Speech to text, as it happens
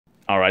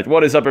Alright,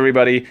 what is up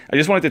everybody? I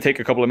just wanted to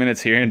take a couple of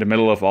minutes here in the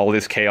middle of all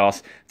this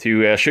chaos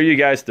to show you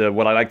guys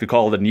what I like to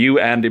call the new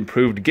and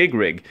improved gig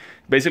rig.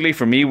 Basically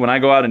for me, when I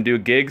go out and do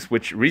gigs,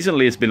 which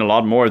recently it's been a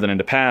lot more than in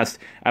the past,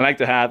 I like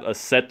to have a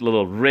set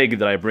little rig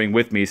that I bring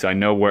with me so I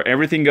know where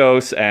everything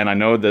goes, and I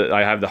know that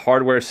I have the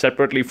hardware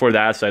separately for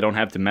that so I don't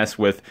have to mess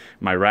with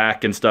my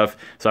rack and stuff.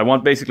 So I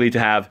want basically to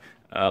have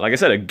like I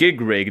said, a gig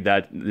rig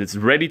that is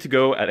ready to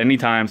go at any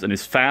times and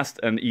is fast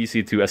and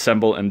easy to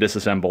assemble and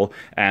disassemble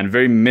and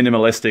very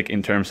minimalistic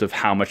in terms of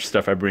how much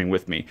stuff I bring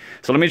with me.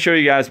 So let me show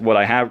you guys what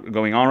I have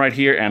going on right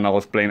here, and I'll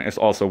explain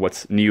also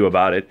what's new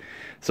about it.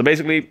 So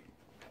basically,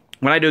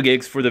 when I do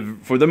gigs, for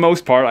the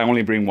most part, I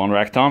only bring one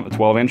rack tom, a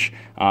 12-inch,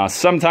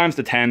 sometimes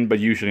the 10, but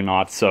usually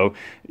not. So,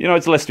 you know,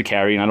 it's less to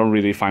carry, and I don't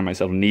really find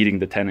myself needing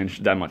the 10-inch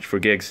that much for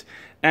gigs.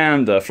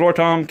 And floor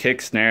tom,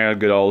 kick, snare,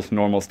 good old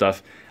normal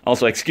stuff.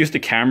 Also, excuse the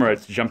camera,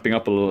 it's jumping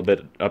up a little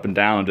bit, up and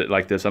down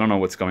like this. I don't know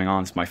what's going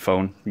on, it's my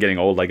phone. I'm getting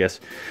old, I guess.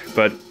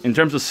 But in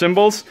terms of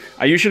cymbals,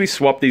 I usually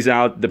swap these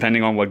out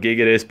depending on what gig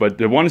it is, but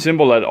the one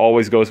cymbal that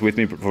always goes with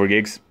me for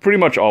gigs, pretty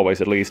much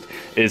always at least,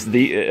 is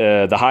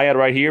the hi-hat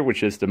right here,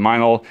 which is the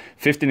Meinl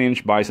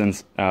 15-inch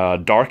Bison's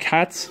dark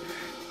hats.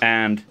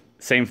 And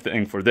same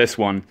thing for this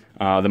one,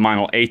 the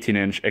Meinl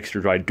 18-inch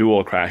extra dry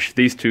dual crash.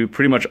 These two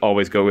pretty much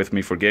always go with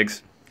me for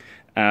gigs.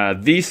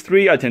 These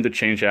three I tend to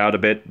change out a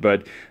bit,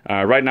 but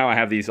right now I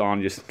have these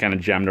on, just kind of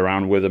jammed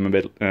around with them a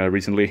bit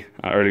recently,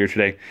 earlier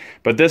today.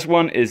 But this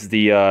one is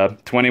the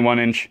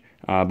 21-inch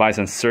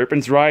Bison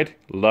Serpent's Ride.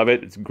 Love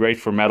it, it's great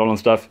for metal and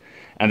stuff.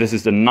 And this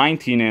is the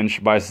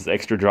 19-inch Bison's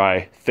Extra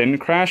Dry Thin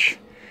Crash.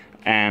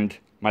 And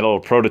my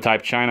little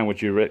prototype China,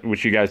 which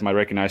you guys might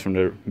recognize from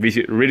the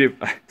Vaziri,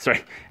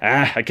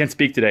 I can't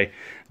speak today.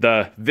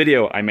 The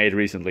video I made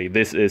recently.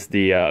 This is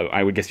the,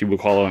 I would guess you would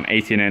call it an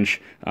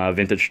 18-inch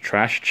vintage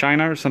trash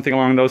China or something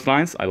along those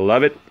lines. I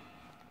love it.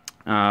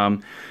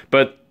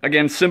 But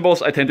again,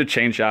 cymbals I tend to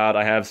change out.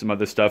 I have some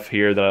other stuff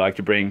here that I like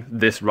to bring.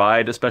 This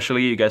ride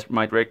especially, you guys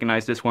might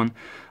recognize this one.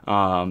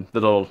 The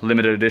little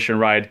limited edition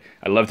ride.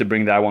 I love to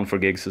bring that one for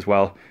gigs as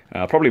well.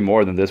 Probably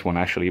more than this one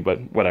actually, but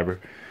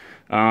whatever.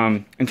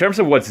 In terms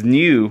of what's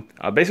new,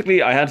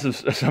 basically I had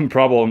some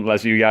problem,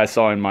 as you guys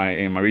saw in my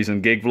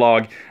recent gig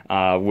vlog,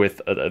 with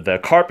the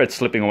carpet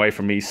slipping away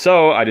from me.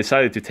 So I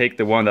decided to take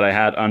the one that I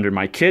had under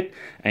my kit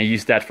and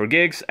use that for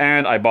gigs,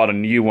 and I bought a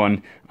new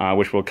one,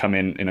 which will come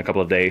in a couple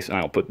of days, and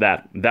I'll put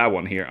that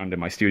one here under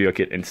my studio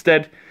kit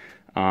instead.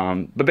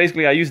 But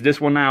basically I use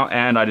this one now,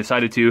 and I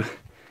decided to,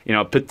 you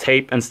know, put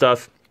tape and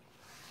stuff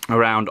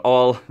around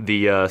all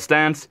the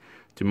stands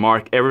to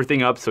mark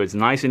everything up so it's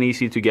nice and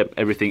easy to get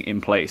everything in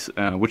place,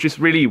 which is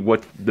really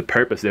what the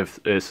purpose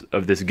is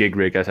of this gig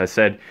rig. As I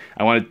said,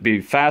 I want it to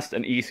be fast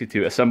and easy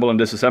to assemble and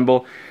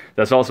disassemble.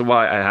 That's also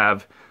why I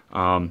have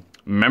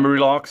memory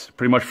locks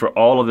pretty much for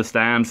all of the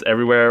stands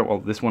everywhere. Well,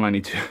 this one I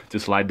need to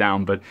slide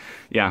down, but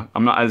yeah,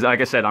 I'm not,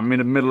 like I said, I'm in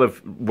the middle of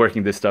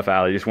working this stuff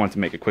out. I just wanted to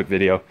make a quick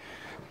video.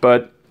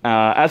 But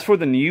as for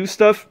the new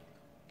stuff,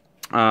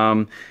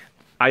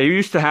 I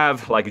used to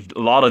have like a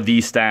lot of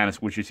these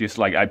stands, which is just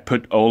like I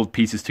put old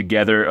pieces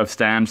together of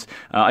stands.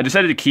 I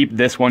decided to keep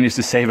this one just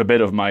to save a bit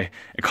of my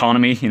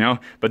economy, you know.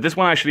 But this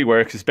one actually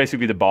works. It's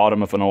basically the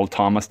bottom of an old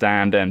Thomas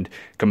stand and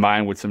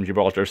combined with some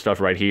Gibraltar stuff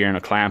right here and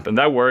a clamp. And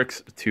that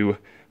works to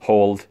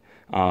hold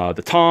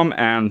the tom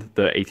and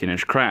the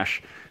 18-inch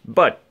crash.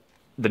 But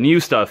the new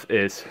stuff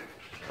is,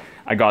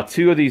 I got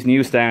two of these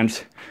new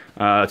stands,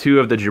 two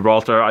of the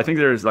Gibraltar. I think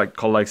there's like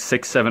called like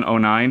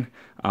 6709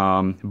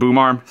 boom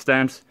arm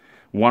stands.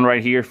 One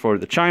right here for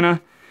the China,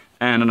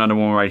 and another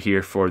one right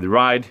here for the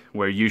ride,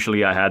 where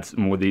usually I had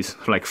some of these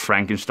like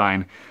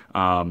Frankenstein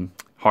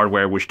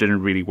hardware, which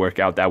didn't really work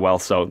out that well.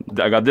 So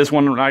I got this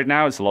one right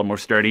now. It's a lot more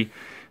sturdy,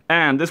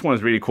 and this one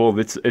is really cool.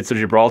 It's a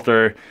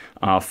Gibraltar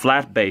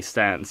flat base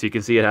stand. So you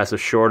can see it has a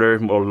shorter,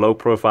 more low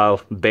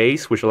profile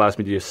base, which allows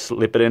me to just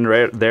slip it in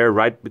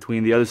right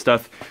between the other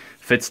stuff.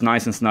 Fits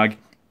nice and snug.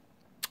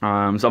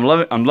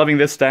 So I'm loving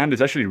this stand.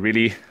 It's actually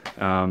really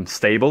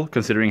stable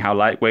considering how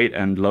lightweight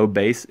and low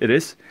base it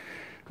is.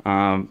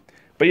 But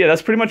yeah,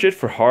 that's pretty much it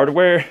for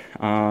hardware.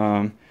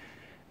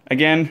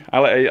 Again,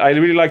 I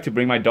really like to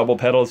bring my double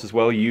pedals as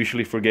well,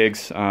 usually for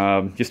gigs,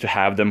 just to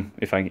have them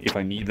if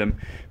I need them.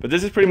 But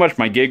this is pretty much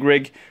my gig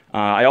rig.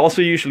 I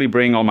also usually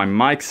bring all my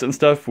mics and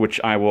stuff,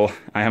 which I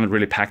haven't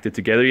really packed it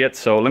together yet.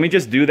 So let me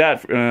just do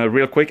that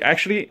real quick.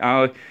 Actually,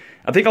 I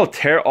think I'll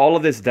tear all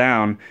of this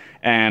down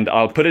and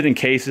I'll put it in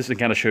cases and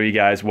kind of show you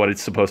guys what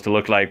it's supposed to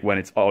look like when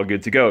it's all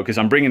good to go, because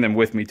I'm bringing them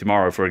with me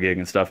tomorrow for a gig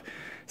and stuff.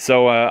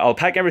 So I'll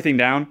pack everything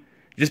down.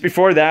 Just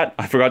before that,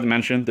 I forgot to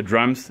mention the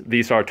drums.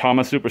 These are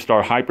Thomas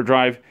Superstar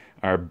Hyperdrive,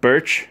 are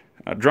birch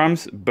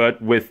drums, but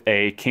with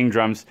a King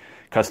Drums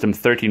custom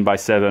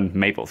 13x7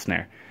 maple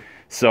snare.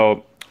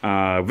 So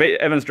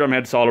Evans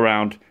Drumheads all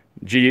around,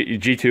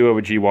 G2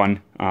 over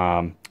G1,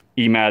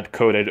 EMAD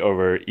coated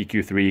over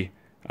EQ3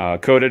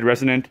 coated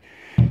resonant,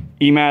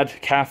 EMAD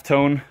calf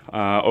tone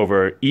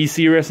over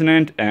EC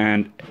resonant,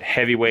 and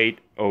heavyweight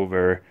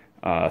over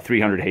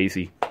 300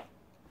 hazy.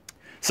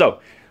 So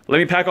let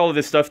me pack all of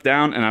this stuff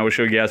down and I will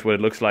show you guys what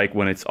it looks like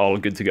when it's all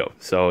good to go.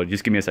 So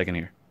just give me a second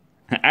here.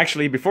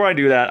 Actually, before I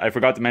do that, I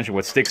forgot to mention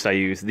what sticks I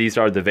use. These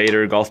are the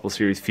Vater Gospel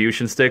Series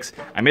Fusion sticks.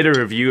 I made a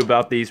review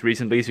about these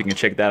recently, so you can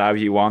check that out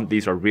if you want.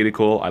 These are really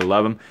cool. I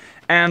love them.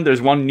 And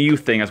there's one new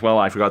thing as well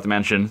I forgot to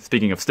mention.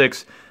 Speaking of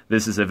sticks,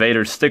 this is a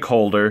Vater stick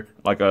holder,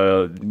 like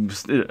a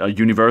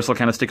universal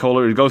kind of stick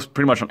holder. It goes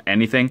pretty much on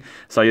anything.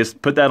 So I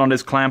just put that on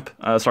this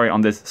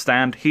on this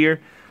stand here.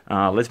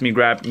 Lets me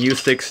grab new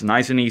sticks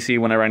nice and easy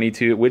whenever I need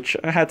to, which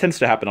tends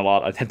to happen a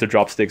lot. I tend to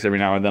drop sticks every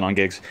now and then on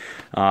gigs.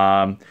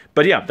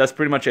 But yeah, that's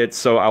pretty much it.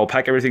 So I'll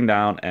pack everything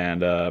down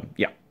and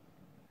yeah.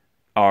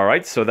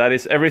 Alright, so that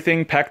is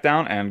everything packed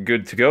down and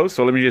good to go.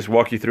 So let me just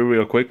walk you through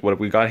real quick what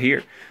we got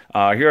here.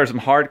 Here are some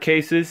hard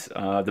cases.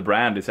 The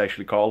brand is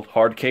actually called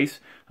Hard Case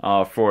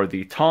for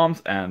the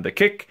toms and the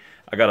kick.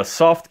 I got a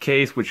soft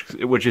case,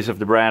 which is of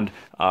the brand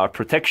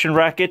Protection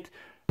Racket.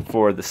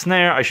 For the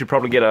snare, I should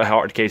probably get a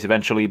hard case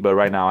eventually, but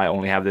right now I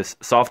only have this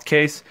soft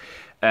case.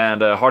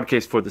 And a hard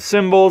case for the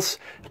cymbals,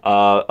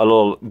 a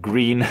little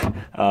green,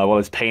 well,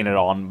 it's painted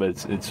on,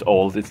 but it's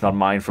old, it's not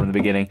mine from the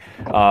beginning.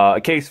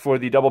 A case for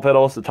the double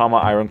pedals, the Tama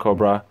Iron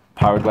Cobra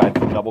Power Glide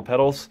double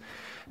pedals.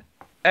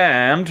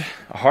 And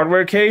a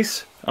hardware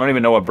case. I don't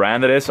even know what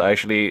brand it is.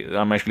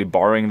 I'm actually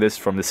borrowing this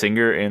from the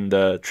singer in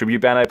the tribute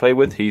band I play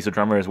with. He's a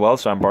drummer as well,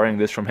 so I'm borrowing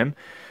this from him.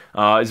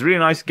 It's really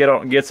nice,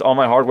 gets all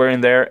my hardware in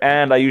there,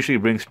 and I usually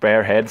bring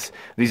spare heads.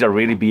 These are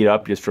really beat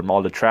up just from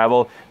all the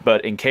travel,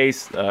 but in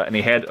case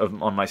any head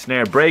on my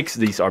snare breaks,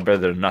 these are better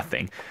than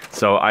nothing.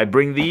 So I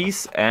bring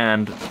these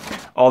and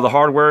all the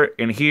hardware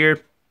in here,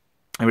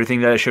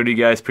 everything that I showed you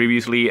guys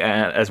previously,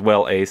 as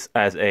well as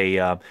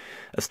a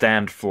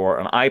stand for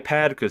an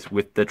iPad, because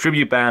with the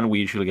tribute band we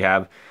usually I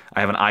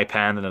have an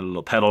iPad and a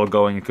little pedal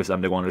going, because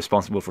I'm the one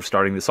responsible for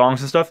starting the songs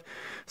and stuff.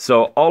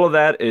 So all of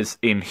that is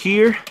in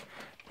here.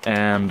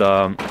 And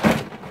the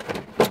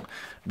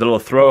little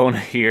throne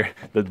here,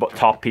 the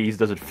top piece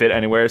doesn't fit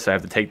anywhere, so I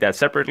have to take that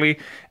separately.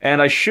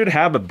 And I should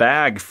have a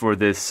bag for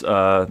this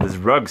this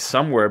rug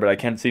somewhere, but I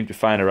can't seem to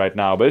find it right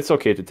now. But it's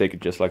okay to take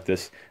it just like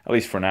this, at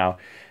least for now.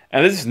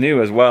 And this is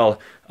new as well,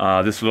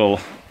 this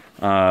little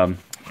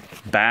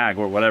bag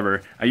or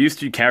whatever. I used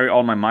to carry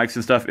all my mics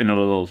and stuff in a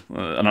little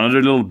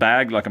another little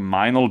bag, like a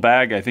Meinl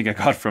bag I think I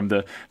got from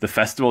the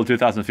festival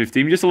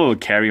 2015, just a little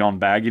carry-on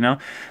bag, you know.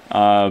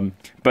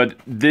 But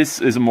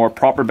this is a more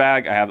proper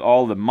bag. I have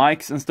all the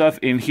mics and stuff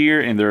in here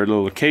in their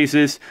little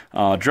cases,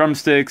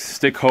 drumsticks,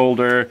 stick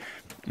holder,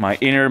 my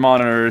inner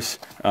monitors,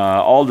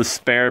 all the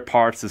spare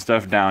parts and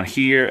stuff down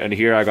here. And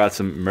here I got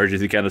some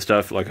emergency kind of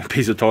stuff, like a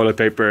piece of toilet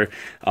paper,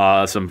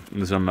 some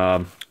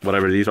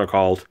whatever these are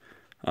called.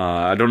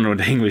 I don't know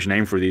the English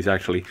name for these,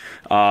 actually.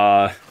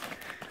 The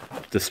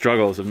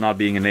struggles of not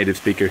being a native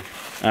speaker.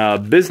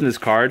 Business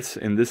cards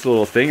in this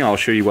little thing. I'll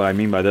show you what I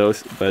mean by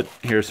those. But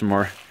here's some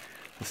more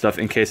stuff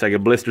in case I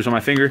get blisters on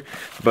my finger.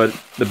 But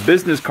the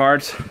business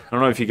cards, I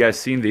don't know if you guys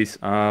seen these.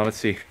 Let's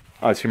see.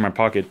 Oh, it's in my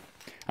pocket.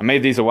 I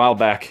made these a while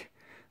back.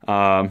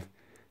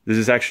 This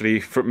is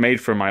actually made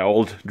from my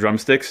old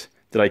drumsticks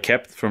that I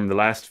kept from the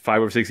last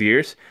 5 or 6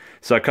 years.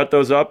 So I cut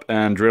those up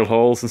and drill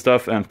holes and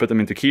stuff and put them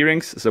into key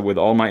rings, so with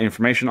all my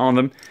information on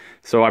them.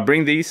 So I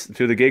bring these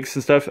to the gigs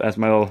and stuff as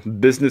my little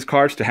business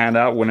cards to hand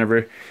out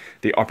whenever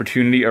the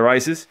opportunity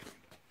arises.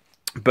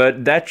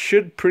 But that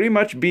should pretty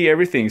much be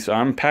everything. So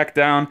I'm packed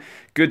down,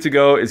 good to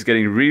go. It's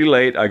getting really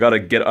late. I gotta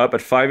get up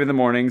at 5 in the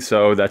morning,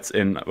 so that's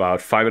in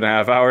about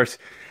 5.5 hours.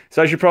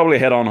 So I should probably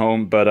head on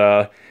home,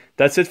 but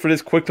that's it for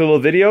this quick little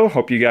video.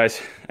 Hope you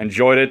guys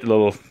enjoyed it. A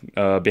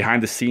little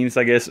behind the scenes,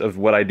 I guess, of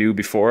what I do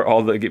before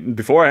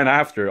and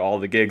after all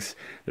the gigs.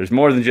 There's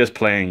more than just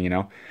playing, you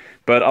know.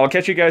 But I'll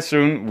catch you guys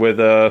soon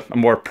with a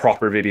more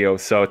proper video.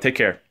 So take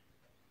care.